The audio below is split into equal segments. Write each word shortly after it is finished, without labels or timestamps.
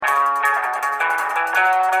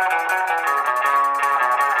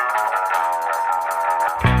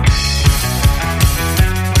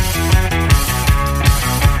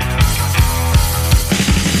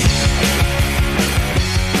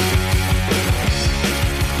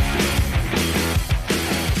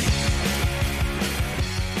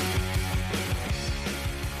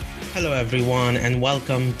Hello, everyone, and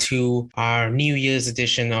welcome to our New Year's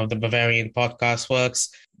edition of the Bavarian Podcast Works.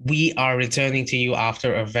 We are returning to you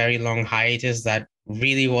after a very long hiatus that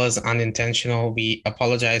really was unintentional. We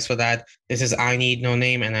apologize for that. This is I Need No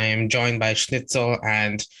Name, and I am joined by Schnitzel.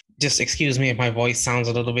 And just excuse me if my voice sounds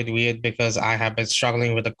a little bit weird because I have been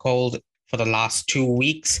struggling with a cold for the last 2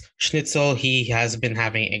 weeks. Schnitzel, he has been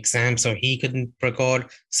having exams, so he couldn't record.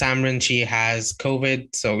 Samran, she has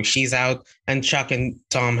COVID, so she's out. And Chuck and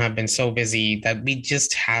Tom have been so busy that we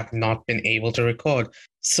just have not been able to record.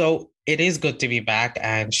 So it is good to be back.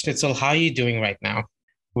 And Schnitzel, how are you doing right now?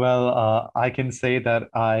 I can say that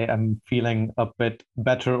I am feeling a bit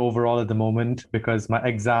better overall at the moment because my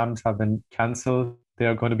exams have been cancelled. They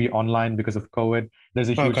are going to be online because of COVID. There's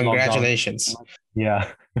a Oh, huge lockdown. congratulations. Yeah.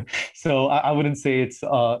 So I wouldn't say it's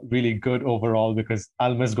really good overall because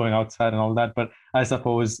I'll miss going outside and all that. But I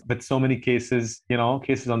suppose with so many cases,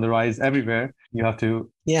 cases on the rise everywhere, you have to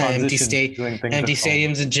Yeah, transition to doing things at empty home.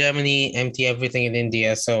 stadiums in Germany, empty everything in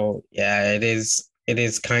India. So yeah, it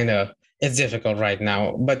is kind of it's difficult right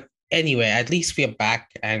now. But anyway, at least we are back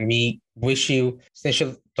and we wish you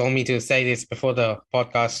Snishal told me to say this before the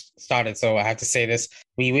podcast started, so I have to say this.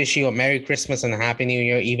 We wish you a Merry Christmas and a Happy New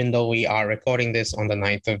Year, even though we are recording this on the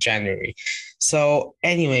 9th of January. So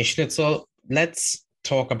anyway, Schnitzel, let's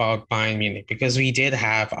talk about Bayern Munich because we did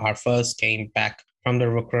have our first game back from the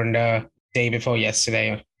Rückrunde day before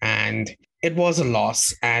yesterday, and it was a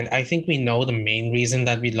loss. And I think we know the main reason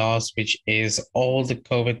that we lost, which is all the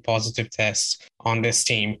COVID positive tests on this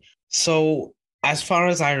team. So, as far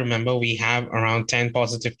as I remember, we have around 10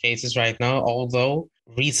 positive cases right now, although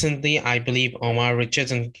recently I believe Omar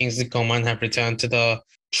Richards and Kingsley Coman have returned to the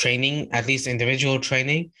training, at least individual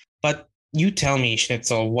training. But you tell me,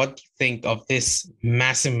 Schnitzel, what do you think of this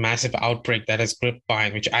massive, massive outbreak that has gripped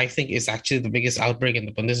Bayern, which I think is actually the biggest outbreak in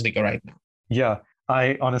the Bundesliga right now? Yeah,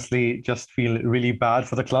 I honestly just feel really bad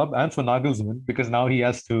for the club and for Nagelsmann because now he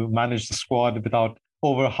has to manage the squad without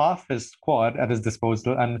over half his squad at his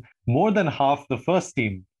disposal and more than half the first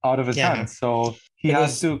team out of his Yeah, hands. So he it has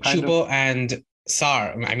was to kind of, Chupo and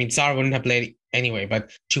Sar. I mean, Sar wouldn't have played anyway, but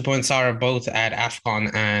Chupo and Sar are both at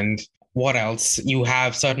AFCON. And what else? You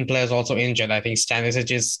have certain players also injured. I think Stanisic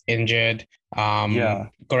is injured. yeah,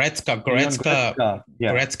 Goretzka, Leon Goretzka, Goretzka.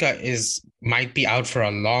 Yeah, Goretzka is might be out for a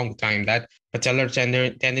long time. That patellar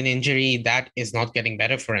tendon injury that is not getting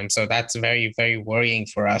better for him. So that's very, very worrying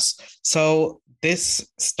for us. So this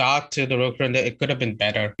start to the Rückrunde, it could have been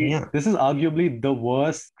better. Yeah. this is arguably the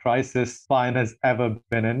worst crisis Bayern has ever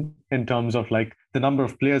been in terms of like the number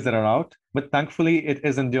of players that are out. But thankfully, it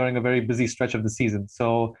isn't during a very busy stretch of the season.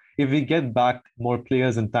 So if we get back more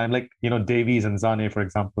players in time, like, Davies and Zane, for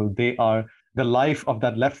example, they are the life of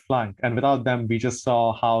that left flank. And without them, we just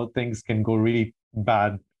saw how things can go really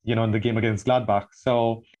bad, in the game against Gladbach.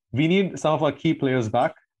 So we need some of our key players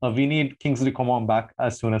back. We need Kingsley Coman back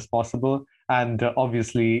as soon as possible. And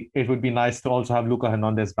obviously, it would be nice to also have Luca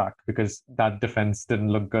Hernandez back because that defense didn't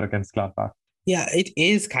look good against Gladbach. Yeah, it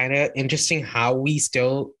is kind of interesting how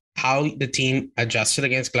the team adjusted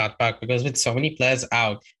against Gladbach because with so many players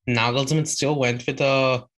out, Nagelsmann still went with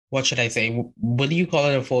a what should I say? Will you call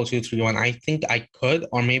it a 4-2-3-1? I think I could,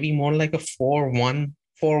 or maybe more like a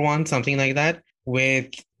 4-1-4-1, something like that,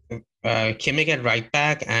 with Kimmich at right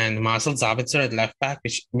back and Marcel Sabitzer at left back,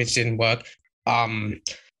 which didn't work. Um,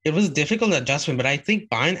 it was a difficult adjustment, but I think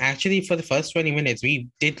Bayern actually for the first 20 minutes we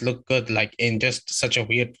did look good, like in just such a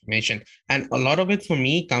weird formation. And a lot of it for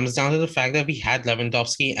me comes down to the fact that we had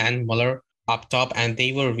Lewandowski and Muller up top, and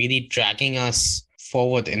they were really dragging us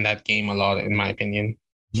forward in that game a lot, in my opinion.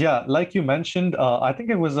 Yeah, like you mentioned, I think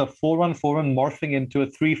it was a 4-1-4-1 morphing into a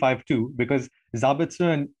 3-5-2 because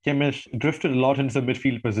Zabitzer and Kimmich drifted a lot into the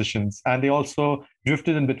midfield positions, and they also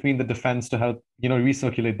drifted in between the defense to help,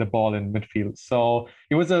 recirculate the ball in midfield. So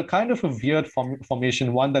it was a kind of a weird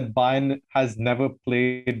formation, one that Bayern has never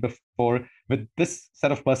played before with this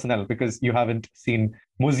set of personnel because you haven't seen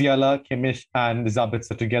Musiala, Kimmich, and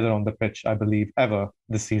Zabitzer together on the pitch, I believe, ever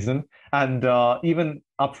this season. And even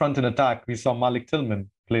up front in attack, we saw Malik Tillman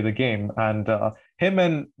play the game. And him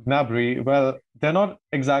and Gnabry, well, they're not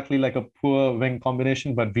exactly like a poor wing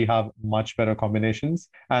combination, but we have much better combinations.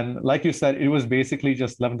 And like you said, it was basically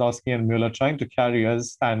just Lewandowski and Müller trying to carry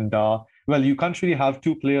us. And well, you can't really have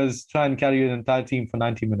two players try and carry an entire team for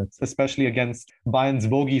 90 minutes, especially against Bayern's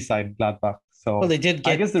bogey side, Gladbach. Well, So they did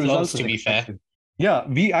I guess get the result close, was to be fair. expected. Yeah,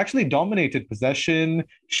 we actually dominated possession,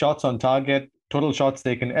 shots on target, total shots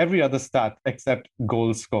taken, every other stat except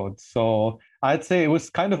goals scored. So I'd say it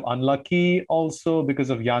was kind of unlucky also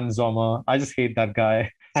because of Jan Sommer. I just hate that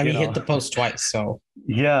guy, And you we hit know. the post twice, so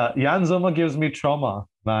Yeah, Jan Sommer gives me trauma,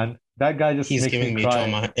 man. That guy just He's makes me giving me cry.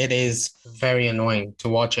 trauma. It is very annoying to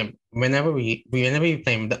watch him. Whenever we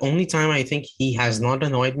play him, the only time I think he has not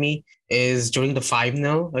annoyed me is during the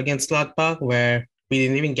 5-0 against Gladbach, where we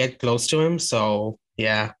didn't even get close to him. So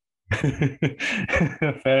yeah.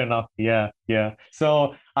 Fair enough. Yeah, yeah.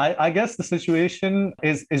 So I guess the situation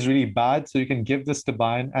is really bad. So you can give this to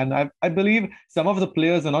Bayern. And I believe some of the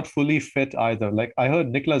players are not fully fit either. Like I heard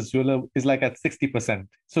Niklas Zule is like at 60%.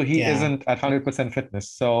 So he Yeah. isn't at 100% fitness.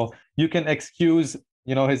 So you can excuse,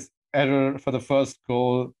 his error for the first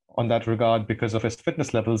goal on that regard because of his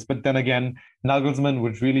fitness levels. But then again, Nagelsmann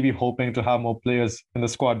would really be hoping to have more players in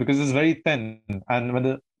the squad because it's very thin. And when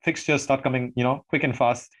the fixtures start coming, quick and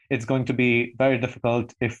fast, it's going to be very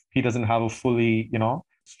difficult if he doesn't have a fully,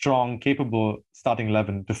 strong, capable starting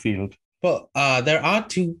 11 to field. Well, there are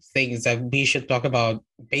two things that we should talk about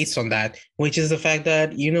based on that, which is the fact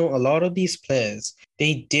that, a lot of these players,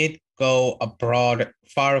 they did go abroad,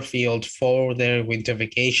 far afield for their winter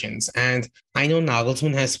vacations. And I know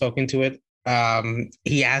Nagelsmann has spoken to it.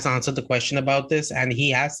 He has answered the question about this, and he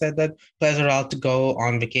has said that players are allowed to go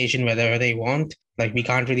on vacation wherever they want. Like, we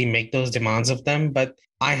can't really make those demands of them. But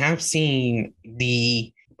I have seen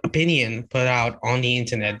the opinion put out on the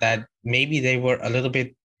internet that maybe they were a little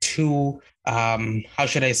bit too how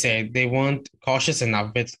should I say it? They weren't cautious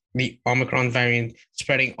enough with the Omicron variant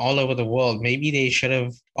spreading all over the world. Maybe they should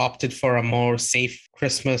have opted for a more safe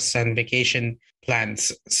Christmas and vacation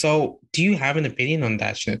plans. So do you have an opinion on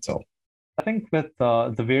that, Schnitzel? I think with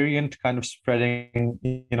the variant kind of spreading,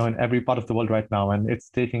 in every part of the world right now, and it's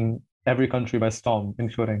taking every country by storm,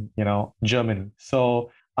 including, Germany. So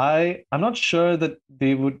I'm not sure that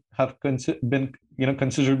they would have been,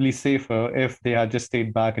 considerably safer if they had just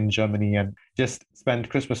stayed back in Germany and just spent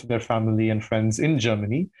Christmas with their family and friends in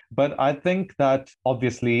Germany. But I think that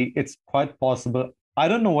obviously it's quite possible. I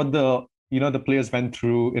don't know what the players went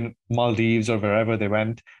through in Maldives or wherever they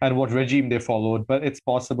went and what regime they followed, but it's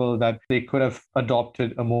possible that they could have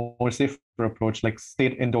adopted a more safer approach, like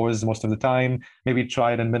stayed indoors most of the time, maybe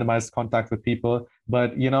tried and minimized contact with people.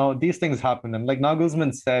 But these things happen. And like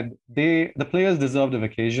Nagelsmann said, the players deserved a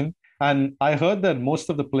vacation. And I heard that most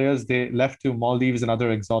of the players they left to Maldives and other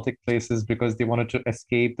exotic places because they wanted to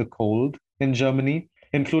escape the cold in Germany,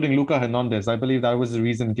 including Luca Hernandez. I believe that was the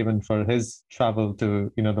reason given for his travel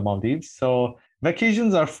to, the Maldives. So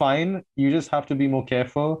vacations are fine. You just have to be more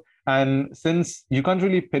careful. And since you can't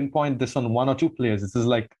really pinpoint this on one or two players, this is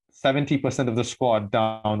like 70% of the squad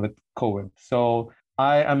down with COVID. So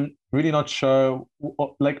I am really not sure.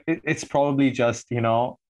 Like it's probably just,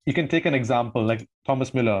 you can take an example like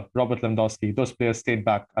Thomas Müller, Robert Lewandowski. Those players stayed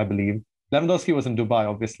back, I believe. Lewandowski was in Dubai,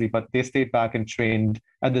 obviously, but they stayed back and trained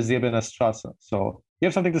at the Ziebener Strasse. So you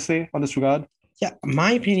have something to say on this regard? Yeah,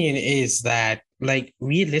 my opinion is that, like,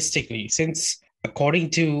 realistically, since according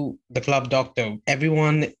to the club doctor,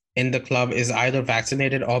 everyone in the club is either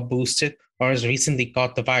vaccinated or boosted or has recently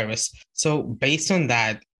caught the virus. So, based on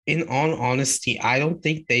that, in all honesty, I don't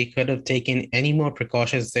think they could have taken any more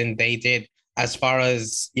precautions than they did as far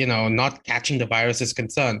as, not catching the virus is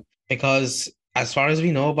concerned. Because as far as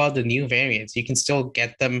we know about the new variants, you can still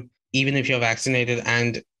get them even if you're vaccinated.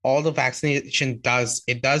 And all the vaccination does,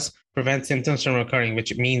 it does prevent symptoms from occurring,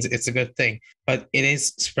 which means it's a good thing. But it is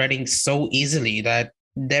spreading so easily that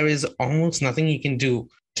there is almost nothing you can do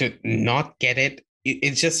to not get it.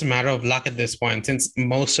 It's just a matter of luck at this point, since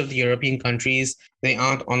most of the European countries, they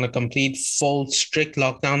aren't on a complete, full, strict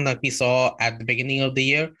lockdown like we saw at the beginning of the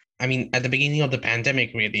year. I mean, at the beginning of the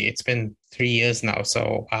pandemic, really. It's been 3 years now.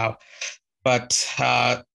 So, wow. But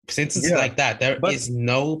since it's Yeah, like that, there but is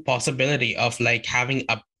no possibility of like having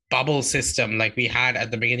a bubble system like we had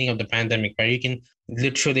at the beginning of the pandemic, where you can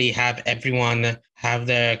literally have everyone have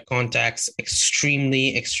their contacts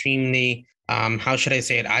extremely, extremely, how should I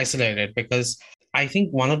say it, isolated. Because I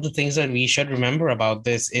think one of the things that we should remember about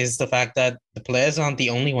this is the fact that the players aren't the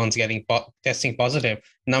only ones getting testing positive.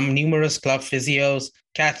 Numerous club physios,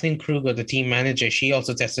 Kathleen Kruger, the team manager, she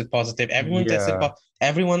also tested positive. Everyone tested yeah,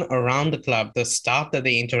 everyone around the club, the staff that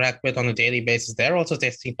they interact with on a daily basis, they're also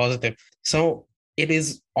testing positive. So it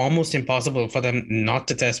is almost impossible for them not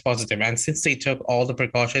to test positive. And since they took all the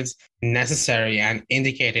precautions necessary and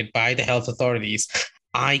indicated by the health authorities,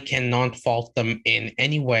 I cannot fault them in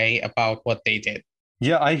any way about what they did.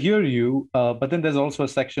 yeah, I hear you. But then there's also a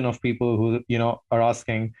section of people who, are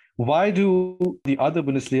asking, why do the other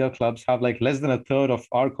Bundesliga clubs have like less than a third of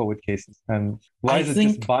our COVID cases? And why I is it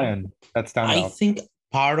just think Bayern that stand I out? think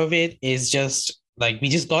part of it is just like we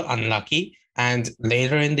just got unlucky. And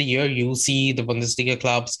later in the year, you'll see the Bundesliga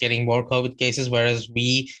clubs getting more COVID cases, whereas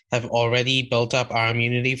we have already built up our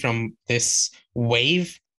immunity from this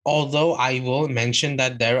wave. although I will mention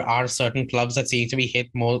that there are certain clubs that seem to be hit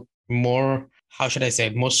more, how should I say,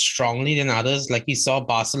 more strongly than others. Like we saw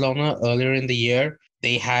Barcelona earlier in the year,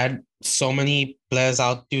 they had so many players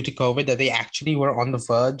out due to COVID that they actually were on the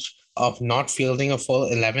verge of not fielding a full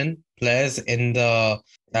 11 players in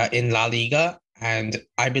La Liga. And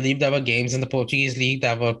I believe there were games in the Portuguese league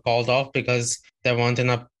that were called off because there weren't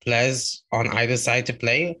enough players on either side to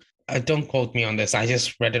play. Don't quote me on this. I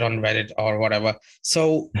just read it on Reddit or whatever.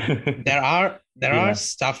 So there are Yeah.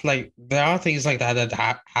 stuff like there are things like that that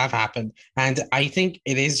have happened, and I think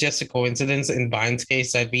it is just a coincidence in Bayern's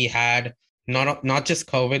case that we had not just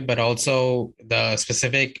COVID but also the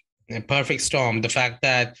specific perfect storm. The fact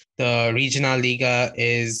that the Regional Liga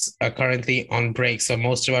is currently on break, so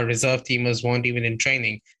most of our reserve teamers weren't even in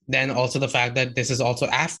training. Then also the fact that this is also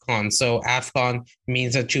AFCON, so AFCON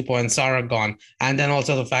means that Chupo and Sara are gone, and then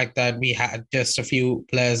also the fact that we had just a few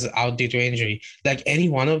players out due to injury. Like any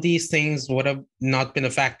one of these things would have not been a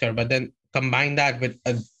factor, but then combine that with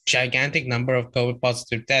a gigantic number of COVID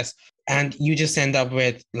positive tests, and you just end up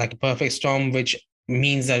with like a perfect storm, which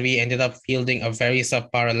means that we ended up fielding a very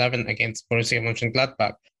subpar 11 against Borussia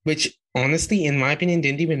Mönchengladbach, which honestly, in my opinion,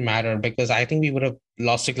 didn't even matter because I think we would have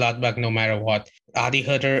lost to Gladbach no matter what. Adi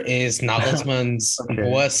Hütter is Nagelsmann's Okay.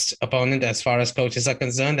 worst opponent as far as coaches are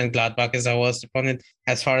concerned, and Gladbach is our worst opponent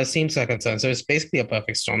as far as teams are concerned. So it's basically a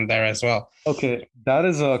perfect storm there as well. Okay, that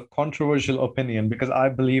is a controversial opinion because I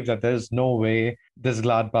believe that there's no way this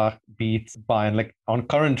Gladbach beats Bayern like on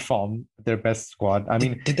current form, their best squad. I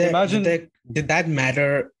mean, Did that did imagine, that did that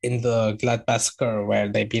matter in the Gladbach where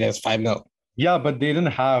they beat us 5-0? yeah, but they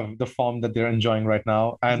didn't have the form that they're enjoying right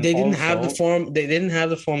now. And They didn't have the also, form. They didn't have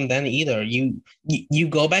the form then either. You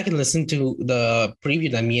go back and listen to the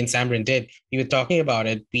preview that me and Samrin did. We were talking about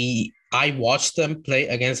it. I watched them play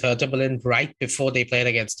against Hertha Berlin right before they played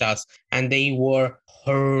against us, and they were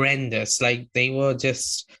horrendous. Like they were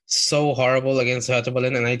just so horrible against Hertha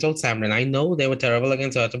Berlin. And I told Samrin, I know they were terrible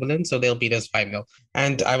against Hertha Berlin, so they'll beat us 5-0.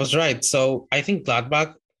 And I was right. So I think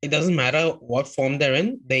Gladbach, it doesn't matter what form they're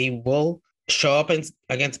in, they will show up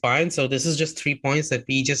against Bayern. So this is just 3 points that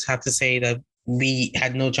we just have to say that we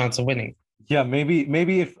had no chance of winning. yeah,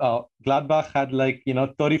 maybe if Gladbach had like,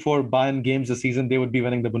 34 Bayern games a season, they would be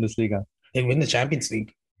winning the Bundesliga. They win the Champions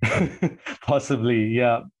League. Possibly,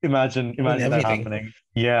 yeah. They win Imagine that everything. happening.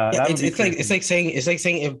 Yeah, Yeah, that would it's be it's like it's crazy. like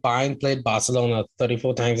saying if Bayern played Barcelona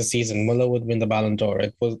 34 times a season, Muller would win the Ballon d'Or.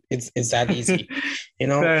 It's that easy. You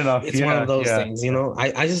know, Fair enough. it's one of Yeah, those yeah. things.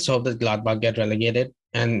 I just hope that Gladbach get relegated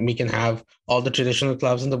and we can have all the traditional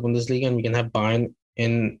clubs in the Bundesliga and we can have Bayern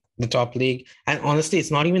in the top league. And honestly,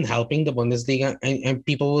 it's not even helping the Bundesliga. And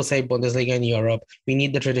people will say Bundesliga in Europe, we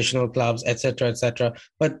need the traditional clubs, etc., etc.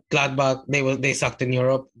 But Gladbach, they sucked in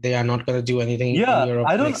Europe. They are not going to do anything in Yeah, Europe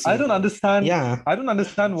I don't next I season. don't understand Yeah, I don't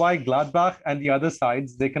understand why Gladbach and the other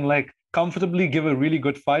sides they can like comfortably give a really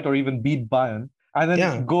good fight or even beat Bayern and then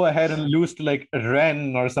yeah. go ahead and lose to like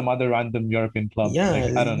Rennes or some other random European club. Yeah,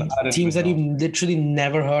 Like I don't know. I don't teams even that know. you've literally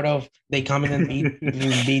never heard of, they come in and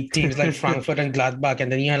beat teams like Frankfurt and Gladbach,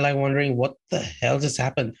 and then you're like wondering what the hell just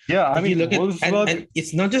happened. Yeah, I Like you mean look at and Wolfsburg, and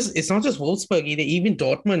it's not just Wolfsburg either. Even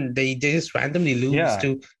Dortmund, they just randomly lose yeah.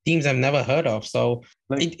 to teams I've never heard of. So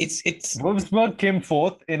Like it's Wolfsburg came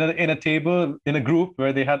fourth in a table in a group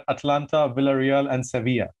where they had Atlanta, Villarreal, and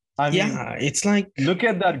Sevilla. I mean, yeah, it's like look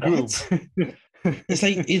at that group. what? It's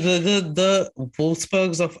like the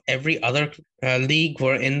Wolfsburgs of every other league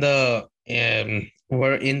were in the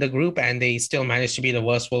group, and they still managed to be the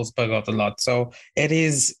worst Wolfsburg of the lot. So it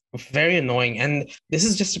is very annoying, and this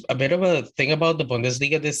is just a bit of a thing about the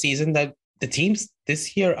Bundesliga this season that the teams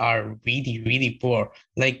this year are really really poor.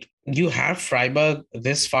 Like you have Freiburg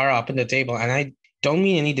this far up in the table, and I don't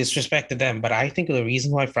mean any disrespect to them, but I think the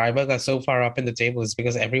reason why Freiburg are so far up in the table is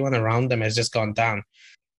because everyone around them has just gone down.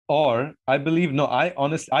 Or I believe, no,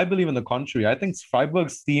 I believe in the contrary. I think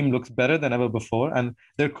Freiburg's team looks better than ever before, and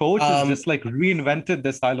their coach has Um, just like reinvented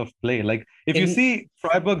their style of play. Like if you in see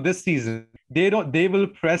Freiburg this season, they will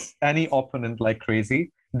press any opponent like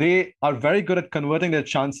crazy. They are very good at converting their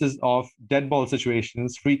chances of dead ball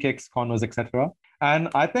situations, free kicks, corners, etc. And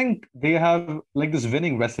I think they have like this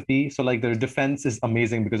winning recipe. So like their defense is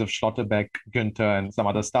amazing because of Schlotterbeck, Günther, and some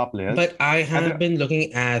other star players. But I And have been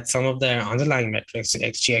looking at some of their underlying metrics,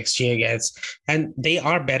 XG, XG against, and they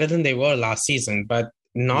are better than they were last season, but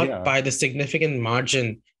not yeah, by the significant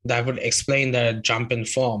margin that would explain their jump in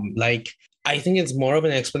form. Like, I think it's more of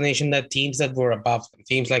an explanation that teams that were above them,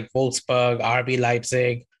 teams like Wolfsburg, RB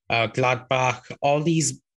Leipzig, Gladbach, all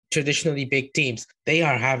these traditionally big teams, they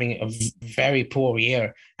are having a very poor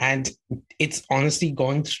year. And it's honestly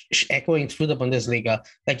echoing through the Bundesliga.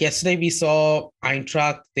 Like yesterday, we saw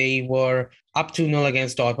Eintracht, they were up 2-0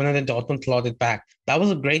 against Dortmund, and then Dortmund clawed it back. That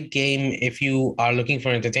was a great game if you are looking for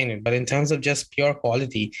entertainment. But in terms of just pure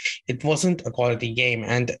quality, it wasn't a quality game.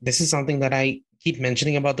 And this is something that I keep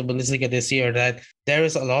mentioning about the Bundesliga this year, that there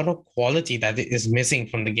is a lot of quality that is missing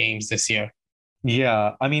from the games this year.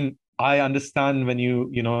 Yeah, I mean, I understand when you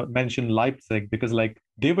mention Leipzig because like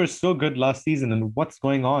they were so good last season, and what's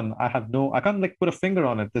going on? I can't like put a finger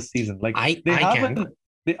on it this season. Like they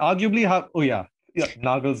arguably have. Oh yeah,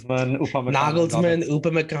 Nagelsmann,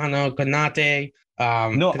 Upamecano, Konate.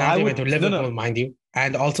 No, Konate went to Liverpool, mind you,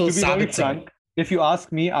 and also to be very Sabitzer. frank, if you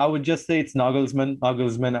ask me, I would just say it's Nagelsmann,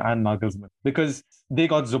 and Nagelsmann because they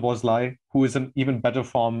got Szoboszlai, who is in even better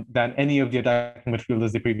form than any of the attacking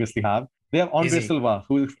midfielders they previously have. They have Andre Silva,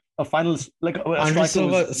 who is a finals like Andre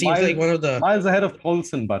Silva seems like one of the miles ahead of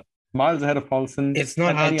Poulsen, but miles ahead of Poulsen. It's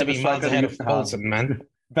not hard to be miles ahead of Poulsen, man.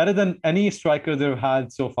 Better than any striker they've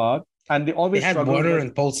had so far, and they always had Werner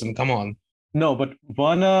and Poulsen. Come on. No, but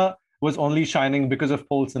Werner was only shining because of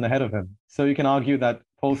Poulsen ahead of him. So you can argue that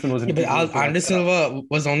Poulsen was. Yeah, but Andre Silva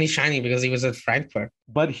was only shining because he was at Frankfurt.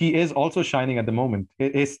 But he is also shining at the moment.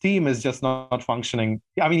 His team is just not functioning.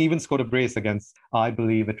 I mean, he even scored a brace against, I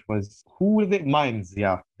believe it was, who were they? Mainz.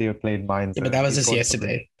 Yeah, they were playing Mainz. Yeah, but that was just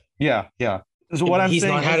yesterday. Yeah. So what I'm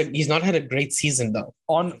saying he's not had a great season though.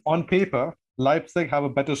 On paper, Leipzig have a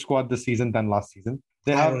better squad this season than last season.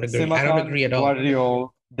 They have Simakan, I don't agree at all. Guardiola,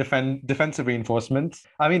 defensive reinforcements.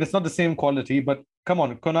 I mean, it's not the same quality, but come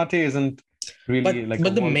on, Konate isn't really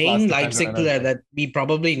but the main Leipzig player that we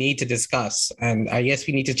probably need to discuss, and I guess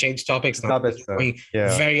we need to change topics now,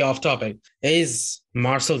 very off topic, is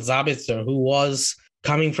Marcel Sabitzer, who was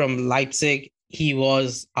coming from Leipzig. He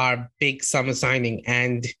was our big summer signing,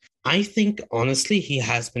 and I think honestly he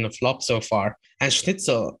has been a flop so far. And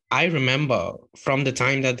Schnitzel, I remember from the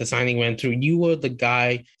time that the signing went through, you were the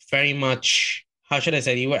guy very much, how should I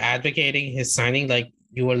say, you were advocating his signing like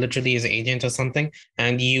you were literally his agent or something,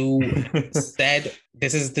 and you said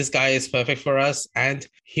this guy is perfect for us. And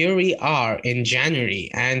here we are in January,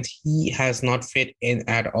 and he has not fit in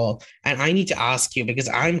at all. And I need to ask you, because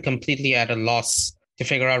I'm completely at a loss to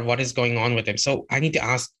figure out what is going on with him. So I need to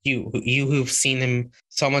ask you who've seen him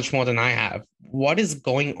so much more than I have, what is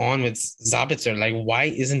going on with Sabitzer? Like, why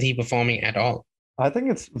isn't he performing at all? I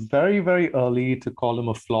think it's very, very early to call him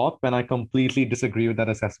a flop, and I completely disagree with that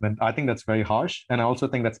assessment. I think that's very harsh, and I also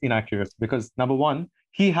think that's inaccurate because, number one,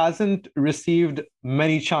 he hasn't received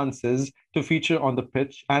many chances to feature on the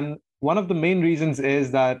pitch. And one of the main reasons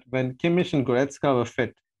is that when Kimmich and Goretzka were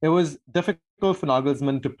fit, it was difficult for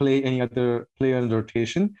Nagelsmann to play any other player in the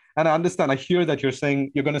rotation. And I understand, I hear that you're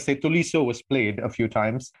going to say Tolisso was played a few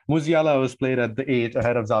times. Musiala was played at the 8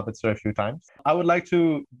 ahead of Sabitzer a few times. I would like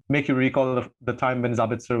to make you recall the time when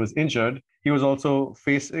Sabitzer was injured. He was also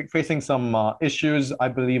facing some issues, I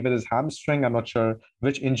believe with his hamstring. I'm not sure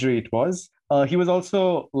which injury it was. He was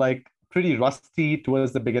also like pretty rusty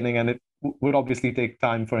towards the beginning, and it would obviously take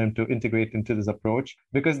time for him to integrate into this approach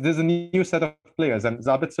because there's a new set of players, and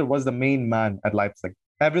Sabitzer was the main man at Leipzig.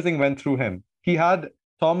 Everything went through him. He had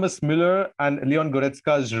Thomas Müller and Leon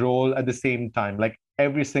Goretzka's role at the same time, like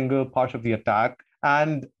every single part of the attack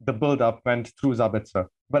and the build-up went through Sabitzer.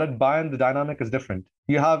 But at Bayern, the dynamic is different.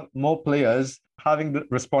 You have more players having the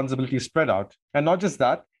responsibility spread out. And not just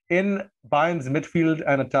that, in Bayern's midfield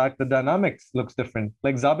and attack, the dynamics looks different.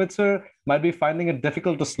 Like Sabitzer might be finding it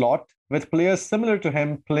difficult to slot with players similar to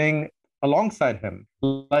him playing alongside him.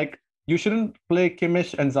 Like you shouldn't play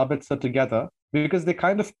Kimmich and Sabitzer together because they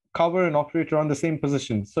kind of cover and operate around the same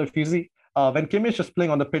position. So if you see, when Kimmich is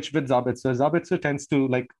playing on the pitch with Sabitzer, Sabitzer tends to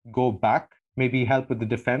like go back, maybe help with the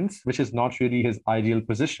defense, which is not really his ideal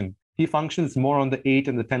position. He functions more on the 8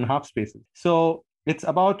 and the 10 half spaces. So it's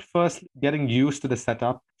about first getting used to the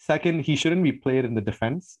setup. Second, he shouldn't be played in the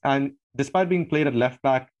defense. And despite being played at left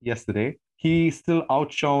back yesterday, he still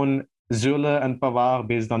outshone Zule and Pavard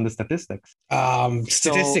based on the statistics.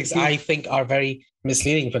 Statistics, I think, are very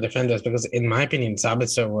misleading for defenders because, in my opinion,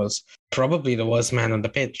 Sabitzer was probably the worst man on the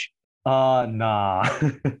pitch. Nah.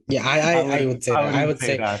 Yeah, I would say that. I would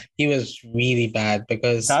say that. He was really bad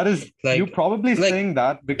because that is like you probably saying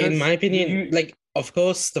that because in my opinion, of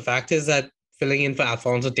course, the fact is that filling in for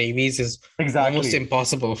Alphonso Davies is almost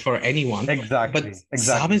impossible for anyone. Exactly. But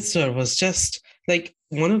Sabitzer was just like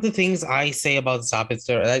one of the things I say about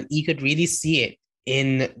Sabitzer that you could really see it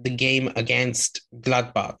in the game against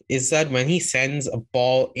Gladbach is that when he sends a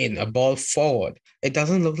ball forward, it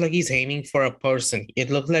doesn't look like he's aiming for a person.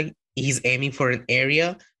 It looked like he's aiming for an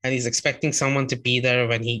area and he's expecting someone to be there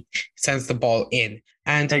when he sends the ball in.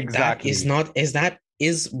 And Exactly. that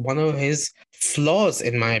is one of his flaws,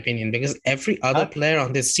 in my opinion, because every other That player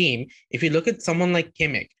on this team, if you look at someone like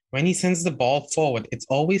Kimmich, when he sends the ball forward, it's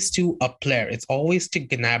always to a player. It's always to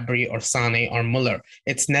Gnabry or Sane or Muller.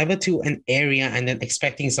 It's never to an area and then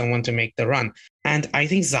expecting someone to make the run. And I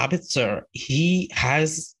think Sabitzer, he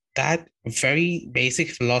has that very basic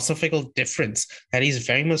philosophical difference that he's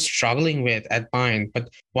very much struggling with at Bayern. But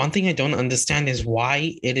one thing I don't understand is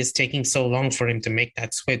why it is taking so long for him to make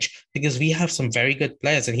that switch, because we have some very good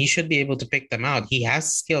players and he should be able to pick them out. He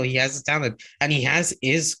has skill, he has talent, and he has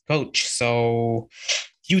his coach. So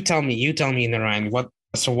you tell me, Narayan, what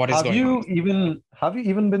is have going on? you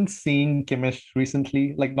even been seeing Kimmich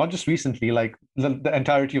recently? Like not just recently, like the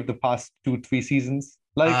entirety of the past 2, 3 seasons.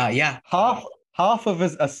 Like Yeah, half of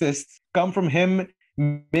his assists come from him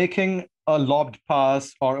making a lobbed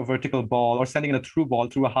pass or a vertical ball or sending in a through ball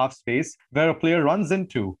through a half space where a player runs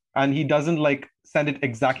into and he doesn't like send it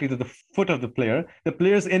exactly to the foot of the player. The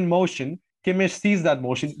player's in motion. Kimmich sees that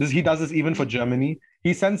motion. He does this even for Germany.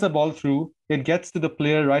 He sends a ball through. It gets to the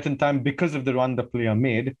player right in time because of the run the player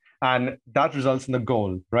made, and that results in a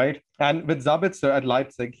goal, right? And with Zabitzer at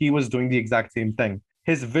Leipzig, he was doing the exact same thing.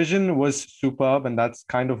 His vision was superb, and that's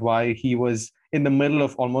kind of why he was in the middle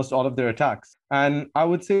of almost all of their attacks. And I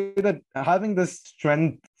would say that having this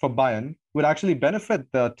strength for Bayern would actually benefit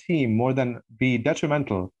the team more than be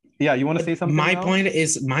detrimental. Yeah, you want to say something now? my point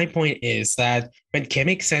is that when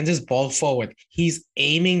Kimmich sends his ball forward, he's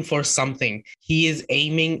aiming for something. He is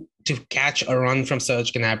aiming to catch a run from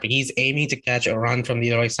Serge Gnabry. He's aiming to catch a run from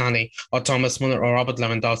Leroy Sané or Thomas Muller or Robert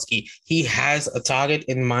Lewandowski. He has a target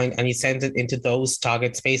in mind and he sends it into those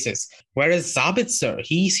target spaces. Whereas Sabitzer,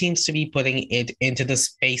 he seems to be putting it into the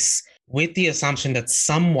space with the assumption that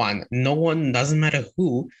someone, no one, doesn't matter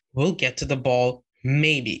who, will get to the ball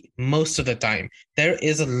maybe most of the time. There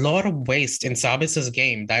is a lot of waste in Sabitzer's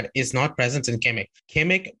game that is not present in Kimmich.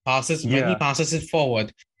 Kimmich passes, when he Yeah. passes it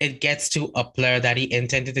forward, it gets to a player that he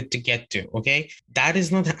intended it to get to. Okay. That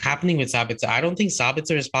is not happening with Sabitzer. I don't think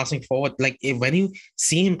Sabitzer is passing forward. Like when you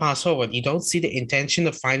see him pass forward, you don't see the intention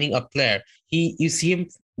of finding a player. You see him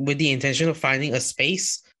with the intention of finding a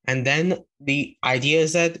space. And then the idea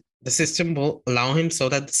is that the system will allow him so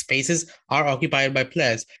that the spaces are occupied by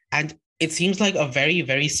players. And it seems like a very,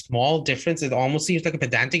 very small difference. It almost seems like a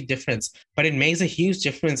pedantic difference, but it makes a huge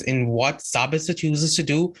difference in what Sabitzer chooses to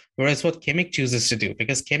do, whereas what Kimmich chooses to do.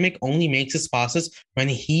 Because Kimmich only makes his passes when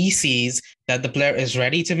he sees that the player is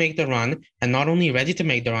ready to make the run, and not only ready to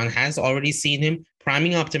make the run, has already seen him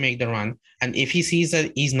priming up to make the run. And if he sees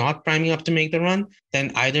that he's not priming up to make the run,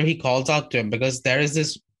 then either he calls out to him, because there is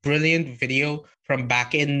this brilliant video from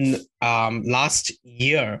back in last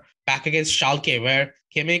year, back against Schalke, where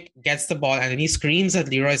Kimmich gets the ball and then he screams at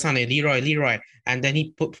Leroy Sané, Leroy, and then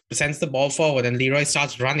he sends the ball forward and Leroy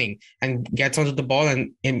starts running and gets onto the ball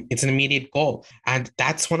and it's an immediate goal. And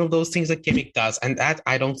that's one of those things that Kimmich does, and that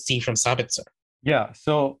I don't see from Sabitzer. Yeah,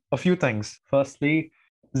 so a few things. Firstly,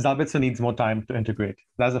 Zabitzer needs more time to integrate.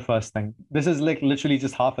 That's the first thing. This is like literally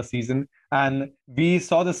just half a season. And we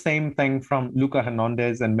saw the same thing from Luca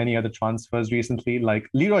Hernandez and many other transfers recently. Like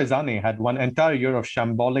Leroy Sané had one entire year of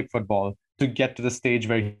shambolic football to get to the stage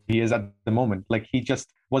where he is at the moment. Like he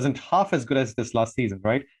just wasn't half as good as this last season,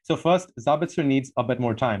 right? So first, Zabitzer needs a bit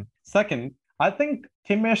more time. Second, I think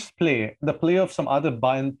Kimmich's play, the play of some other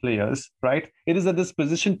Bayern players, right? It is at this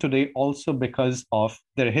position today also because of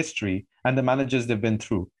their history and the managers they've been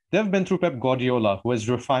through. They've been through Pep Guardiola, who has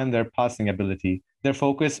refined their passing ability, their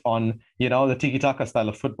focus on, the tiki-taka style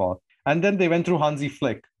of football. And then they went through Hansi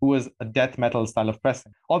Flick, who was a death metal style of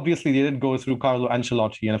pressing. Obviously, they did go through Carlo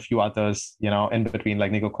Ancelotti and a few others, in between,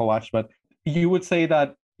 like Niko Kovac. But you would say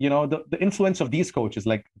that the influence of these coaches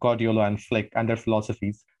like Guardiola and Flick and their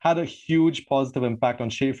philosophies had a huge positive impact on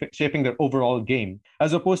shaping their overall game,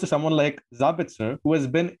 as opposed to someone like Zabitzer, who has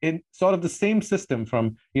been in sort of the same system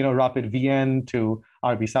from, Rapid Vienna to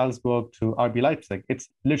RB Salzburg to RB Leipzig. It's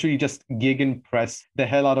literally just gegenpress the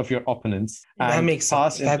hell out of your opponents That and makes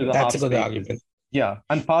sense. pass into the That's half a good spaces. argument. Yeah,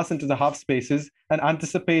 and pass into the half spaces and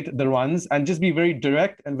anticipate the runs and just be very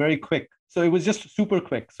direct and very quick. So it was just super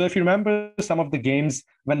quick. So if you remember some of the games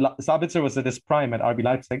when Sabitzer was at his prime at RB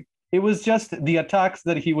Leipzig, it was just the attacks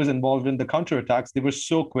that he was involved in, the counter attacks, they were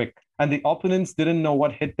so quick. And the opponents didn't know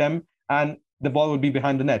what hit them, and the ball would be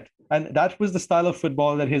behind the net. And that was the style of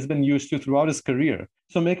football that he's been used to throughout his career.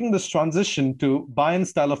 So making this transition to Bayern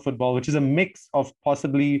style of football, which is a mix of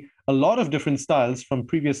possibly a lot of different styles from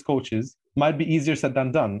previous coaches, might be easier said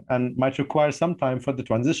than done and might require some time for the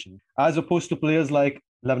transition, as opposed to players like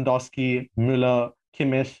Lewandowski, Müller,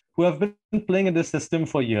 Kimmich, who have been playing in this system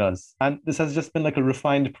for years. And this has just been like a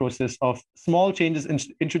refined process of small changes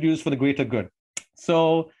introduced for the greater good.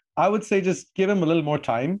 So I would say just give him a little more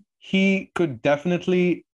time. He could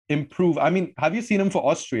definitely improve. I mean, have you seen him for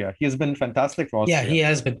Austria? He has been fantastic for Yeah, Austria. he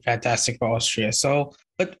has been fantastic for Austria. So,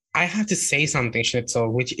 but I have to say something,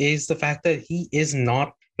 Schnitzel, which is the fact that he is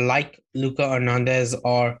not like Luca Hernandez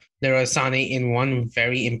or Leroy Sané in one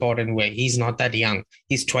very important way. He's not that young.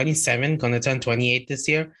 He's 27, gonna turn 28 this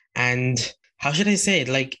year. And how should I say it?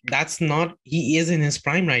 Like, that's not, he is in his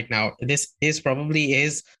prime right now. This is probably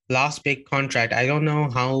his last big contract. I don't know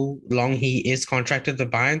how long he is contracted to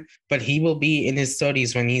Bayern, but he will be in his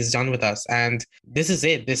 30s when he's done with us. And this is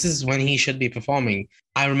it. This is when he should be performing.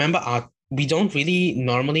 I remember we don't really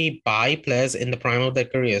normally buy players in the prime of their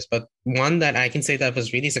careers, but one that I can say that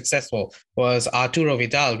was really successful was Arturo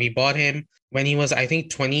Vidal. We bought him when he was, I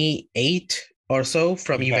think, 28 or so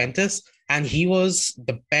from Yeah. Juventus. And he was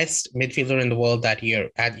the best midfielder in the world that year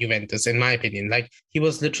at Juventus, in my opinion. Like, he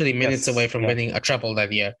was literally minutes away from winning a treble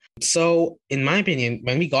that year. So, in my opinion,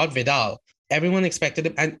 when we got Vidal, everyone expected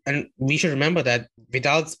him. And we should remember that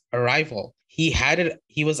Vidal's arrival, he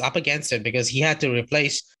was up against it because he had to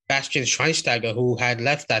replace Bastian Schweinsteiger, who had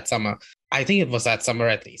left that summer. I think it was that summer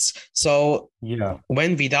at least. So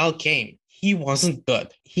when Vidal came, he wasn't good.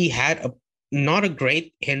 He had not a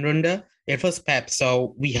great Hinrunde. It was Pep,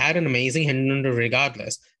 so we had an amazing Hinrunde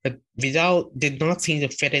regardless. But Vidal did not seem to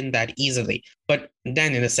fit in that easily. But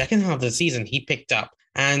then in the second half of the season, he picked up.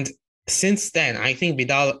 And since then, I think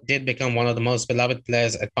Vidal did become one of the most beloved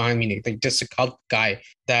players at Bayern Munich, like just a cult guy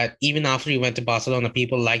that even after he went to Barcelona,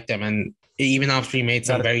 people liked him. And even after he made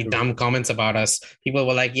some very dumb comments about us, people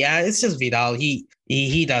were like, yeah, it's just Vidal.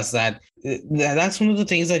 He does that. That's one of the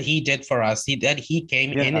things that he did for us. He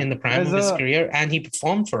came in the prime of his career and he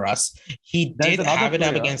performed for us. He did have it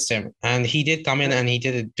up against him and he did come in and he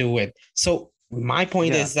did do it. So my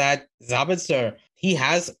point is that Sabitzer,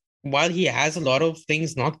 while he has a lot of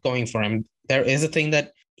things not going for him, there is a thing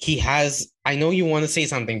that he has. I know you want to say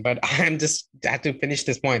something, but I'm just had to finish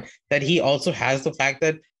this point that he also has the fact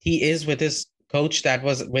that he is with his coach that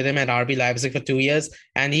was with him at RB Leipzig for 2 years,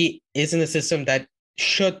 and he is in a system that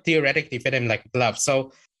should theoretically fit him like a glove.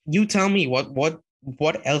 So you tell me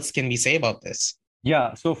what else can we say about this?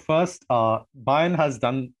 Yeah. So first, Bayern has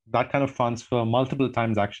done that kind of transfer multiple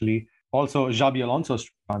times actually. Also, Xabi Alonso's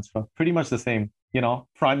transfer, pretty much the same.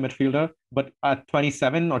 Prime midfielder, but at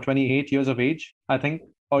 27 or 28 years of age, I think.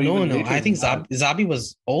 Or no, I think Xabi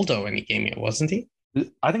was older when he came here, wasn't he?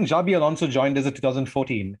 I think Xabi Alonso joined us in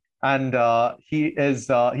 2014, and he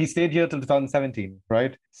stayed here till 2017,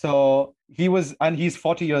 right? So he's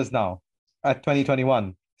 40 years now, at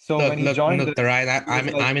 2021. So when he joined,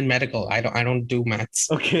 I'm in medical. I don't do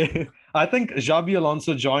maths. Okay, I think Xabi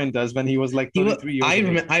Alonso joined us when he was like 33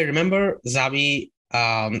 years. I remember Xabi.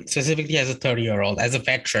 Specifically as a 30-year-old, as a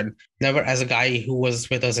veteran, never as a guy who was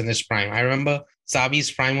with us in his prime. I remember Xabi's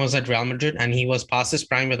prime was at Real Madrid and he was past his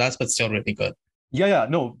prime with us, but still really good. Yeah.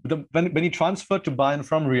 No, when he transferred to Bayern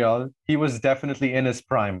from Real, he was definitely in his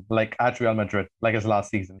prime, like at Real Madrid, like his last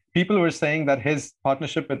season. People were saying that his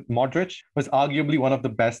partnership with Modric was arguably one of the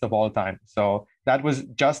best of all time. So that was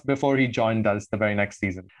just before he joined us the very next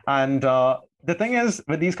season. And the thing is,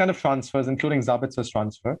 with these kind of transfers, including Zabitzer's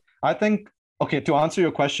transfer, I think, okay, to answer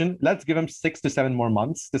your question, let's give him 6 to 7 more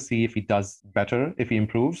months to see if he does better, if he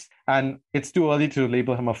improves. And it's too early to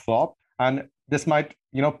label him a flop. And this might,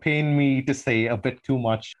 pain me to say a bit too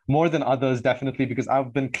much, more than others, definitely, because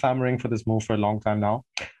I've been clamoring for this move for a long time now.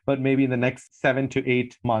 But maybe in the next 7 to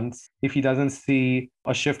 8 months, if he doesn't see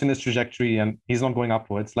a shift in his trajectory and he's not going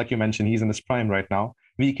upwards, like you mentioned, he's in his prime right now,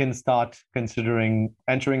 we can start considering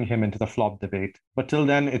entering him into the flop debate. But till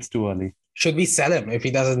then, it's too early. Should we sell him if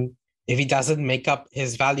he doesn't make up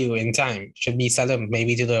his value in time? Should we sell him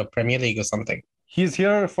maybe to the Premier League or something? He's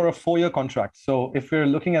here for a 4-year contract. So if we're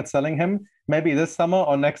looking at selling him, maybe this summer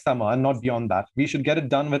or next summer and not beyond that. We should get it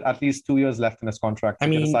done with at least 2 years left in his contract. I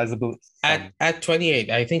mean, a sizable at 28,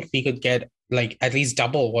 I think we could get like at least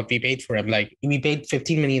double what we paid for him. Like we paid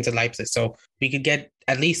 15 million to Leipzig. So we could get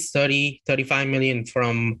at least 30, 35 million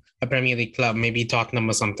from a Premier League club, maybe Tottenham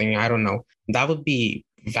or something. I don't know. That would be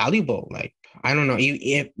valuable. Like, I don't know.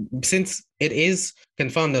 Since it is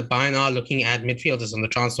confirmed that Bayern are looking at midfielders on the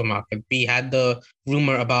transfer market, we had the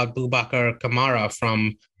rumor about Boubacar Kamara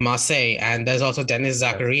from Marseille, and there's also Denis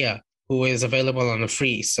Zakaria, who is available on a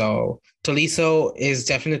free. So Tolisso is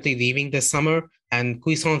definitely leaving this summer, and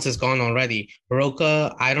Cuisance is gone already.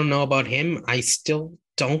 Roca, I don't know about him. I still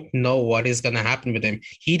don't know what is going to happen with him.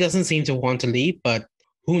 He doesn't seem to want to leave, but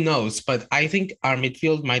who knows? But I think our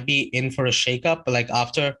midfield might be in for a shakeup, like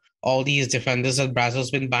after all these defenders that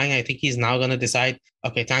Brazil's been buying, I think he's now going to decide,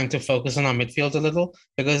 okay, time to focus on our midfield a little,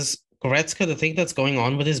 because Goretzka, the thing that's going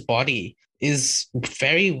on with his body is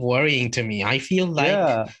very worrying to me. I feel like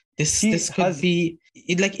Yeah, he this could has. be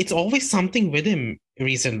like it's always something with him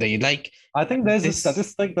recently. Like I think there's a this.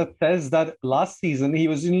 statistic that says that last season he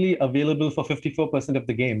was only available for 54% of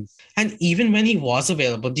the games. And even when he was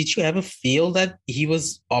available, did you ever feel that he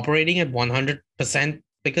was operating at 100%?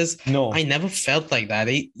 Because I No. never felt like that.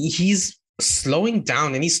 He's slowing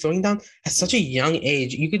down, and he's slowing down at such a young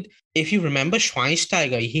age. You could, if you remember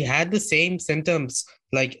Schweinsteiger, he had the same symptoms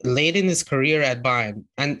like late in his career at Bayern,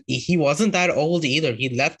 and he wasn't that old either. He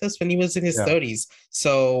left us when he was in his Yeah. 30s.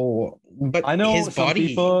 So, but I know his some body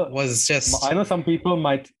people was just I know some people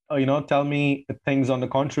might, tell me things on the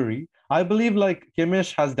contrary. I believe like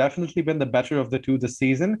Kimmich has definitely been the better of the two this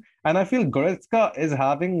season, and I feel Goretzka is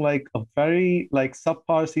having like a very like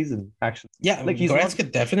subpar season actually. yeah, Like he's not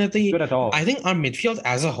Goretzka definitely. good at all. I think our midfield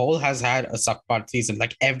as a whole has had a subpar season,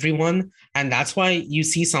 like everyone, and that's why you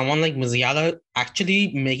see someone like Musiala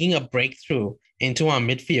actually making a breakthrough into our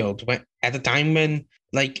midfield. When at the time when,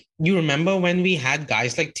 like, you remember when we had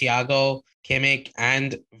guys like Thiago, Kimmich,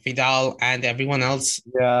 and Vidal, and everyone else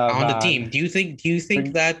Yeah, on the team. man. Do you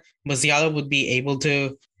think that Musiala would be able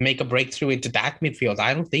to make a breakthrough into that midfield?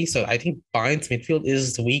 I don't think so. I think Bayern's midfield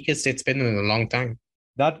is the weakest it's been in a long time.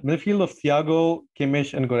 That midfield of Thiago,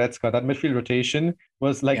 Kimmich, and Goretzka, that midfield rotation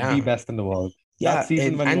was like the Yeah. best in the world. That Yeah,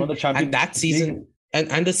 season when we won the and Champions that League, season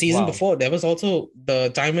and the season wow. before, there was also the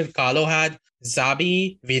time when Carlo had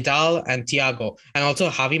Zabi, Vidal, and Thiago, and also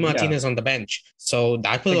Javi Yeah, Martinez on the bench. So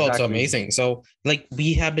that was also exactly. amazing. So like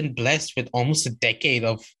we have been blessed with almost a decade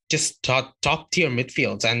of just top tier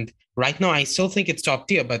midfields, and right now I still think it's top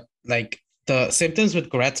tier, but like the symptoms with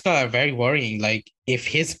Goretzka are very worrying. Like if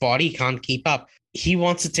his body can't keep up, he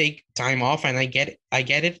wants to take time off, and I get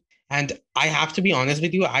it. And I have to be honest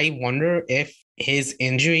with you, I wonder if his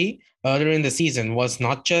injury earlier in the season was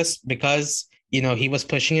not just because, he was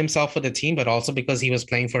pushing himself for the team, but also because he was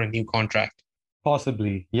playing for a new contract.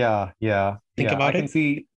 Possibly. Yeah, yeah, Think yeah. about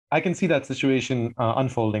it. I can see that situation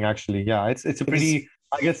unfolding actually. Yeah, it's a Because pretty,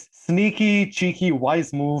 I guess, sneaky, cheeky,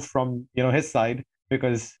 wise move from, his side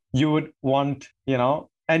because you would want,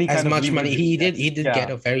 any as kind of much money leverage you can get. he did get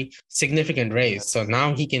Yeah, a very significant raise, so yes,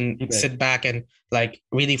 now he can he did. sit back and like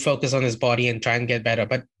really focus on his body and try and get better.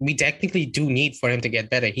 But we technically do need for him to get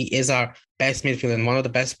better. He is our best midfielder and one of the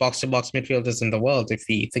best box to box midfielders in the world, if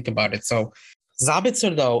we think about it. So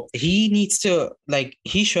Zabitzer, though, he needs to, like,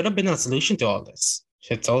 he should have been a solution to all this.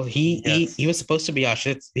 Shitzel. He Yes. was supposed to be our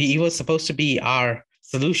shit. He was supposed to be our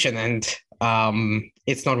solution, and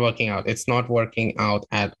it's not working out. It's not working out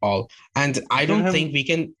at all. And Give him, I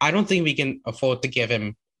don't think we can afford to give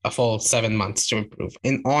him a full 7 months to improve.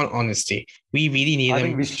 In all honesty, we really need I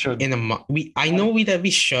think him we should. in a month. I I, know that we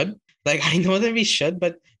should. Like I know that we should,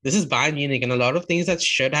 but this is Bayern Munich, and a lot of things that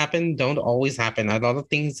should happen don't always happen. A lot of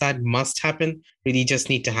things that must happen really just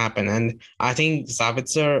need to happen. And I think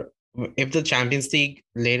Sabitzer, if the Champions League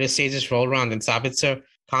later stages roll around and Sabitzer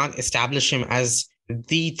can't establish him as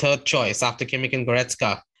the third choice after Kimmich and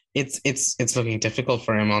Goretzka, it's looking difficult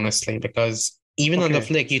for him, honestly, because even under okay.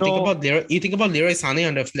 Flick, So You think about Leroy Sané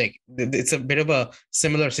under Flick. It's a bit of a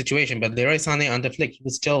similar situation, but Leroy Sané under Flick, he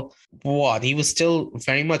was still what? He was still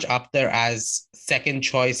very much up there as second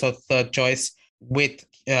choice or third choice with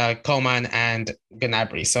Coman and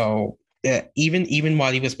Gnabry. So even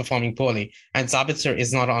while he was performing poorly, and Sabitzer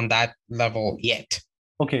is not on that level yet.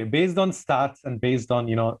 okay, based on stats and based on,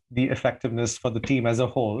 the effectiveness for the team as a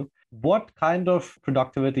whole, what kind of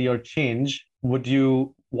productivity or change would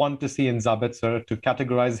you want to see in Zabitzer to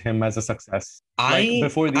categorize him as a success? Like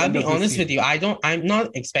before the I'll end be of this honest with season? you. I'm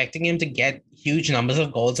not expecting him to get huge numbers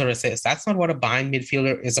of goals or assists. That's not what a Bayern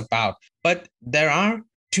midfielder is about. But there are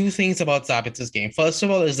two things about Zabitz's game. First of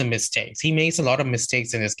all, is the mistakes. He makes a lot of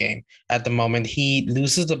mistakes in his game at the moment. He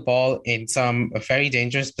loses the ball in some very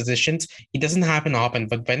dangerous positions. It doesn't happen often,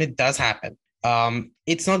 but when it does happen,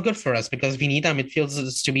 it's not good for us because we need our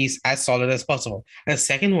midfielders to be as solid as possible. And the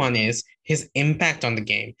second one is his impact on the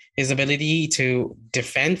game, his ability to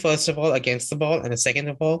defend, first of all, against the ball. And the second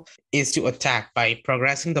of all is to attack by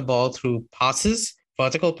progressing the ball through passes,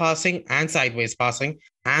 vertical passing, and sideways passing,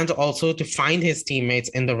 and also to find his teammates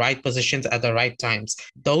in the right positions at the right times.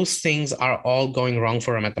 Those things are all going wrong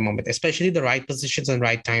for him at the moment, especially the right positions and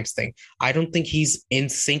right times thing. I don't think he's in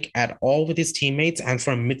sync at all with his teammates. And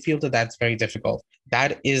for a midfielder, that's very difficult.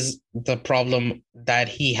 That is the problem that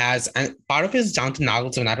he has. And part of it is down to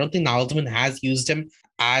Nagelsmann. I don't think Nagelsmann has used him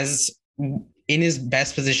as in his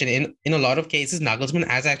best position. In a lot of cases, Nagelsmann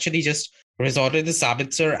has actually just resorted to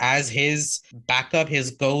Sabitzer as his backup,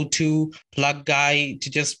 his go-to plug guy to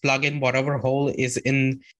just plug in whatever hole is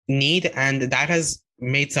in need. And that has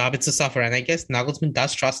made Sabitzer suffer. And I guess Nagelsmann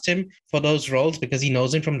does trust him for those roles because he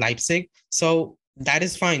knows him from Leipzig. So that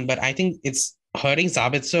is fine. But I think it's hurting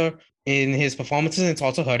Sabitzer in his performances, and it's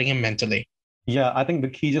also hurting him mentally. Yeah, I think the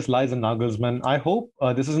key just lies in Nagelsmann. I hope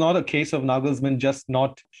this is not a case of Nagelsmann just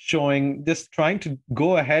not showing, just trying to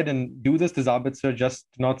go ahead and do this to Sabitzer, just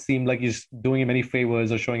to not seem like he's doing him any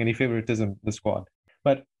favors or showing any favoritism to the squad.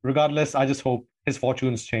 But regardless, I just hope his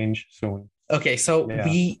fortunes change soon. Okay, so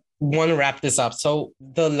we want to wrap this up. So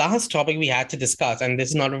the last topic we had to discuss, and this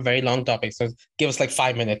is not a very long topic, so give us like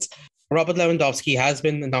 5 minutes. Robert Lewandowski has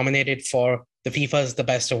been nominated for the FIFA's The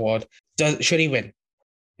Best Award. Should he win?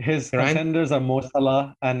 His contenders are Mo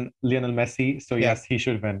Salah and Lionel Messi. So yes, he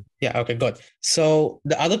should win. Yeah, okay, good. So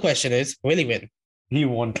the other question is, will he win? He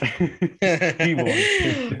won't. He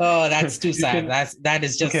won't. Oh, that's too sad. That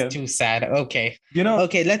is just too sad. Okay.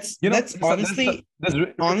 Okay, let's honestly,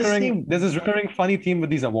 there's this recurring funny theme with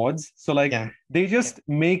these awards. So like they just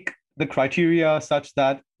make the criteria such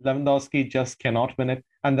that Lewandowski just cannot win it,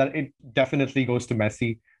 and that it definitely goes to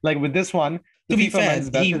Messi. Like with this one, to be fair,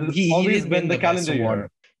 he always win the calendar year.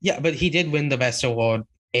 Yeah, but he did win the best award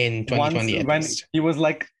in 2020. When he was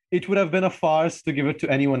like, it would have been a farce to give it to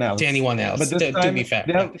anyone else. But this time, to be fair,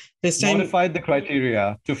 they have modified the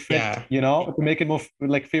criteria to fit, to make it more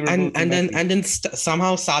like favorable. And then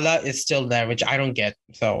somehow Salah is still there, which I don't get.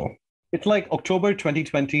 So it's like October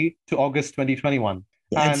 2020 to August 2021.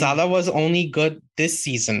 And Salah was only good this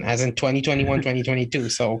season, as in 2021, 2022.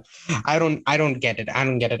 So I don't get it. I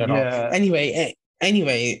don't get it at all.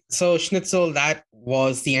 Anyway, so Schnitzel, that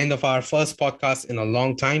was the end of our first podcast in a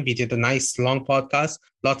long time. We did a nice long podcast.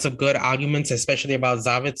 Lots of good arguments, especially about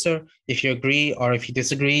Sabitzer. If you agree or if you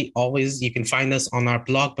disagree, always you can find us on our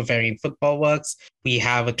blog, Bavarian Football Works. We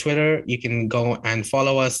have a Twitter. You can go and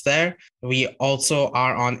follow us there. We also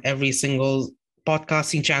are on every single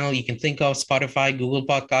podcasting channel you can think of: Spotify, Google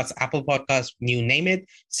Podcasts, Apple Podcasts, you name it.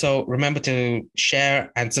 So remember to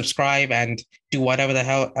share and subscribe and do whatever the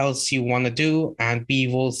hell else you want to do. And we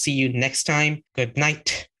will see you next time. Good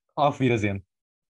night. Auf Wiedersehen.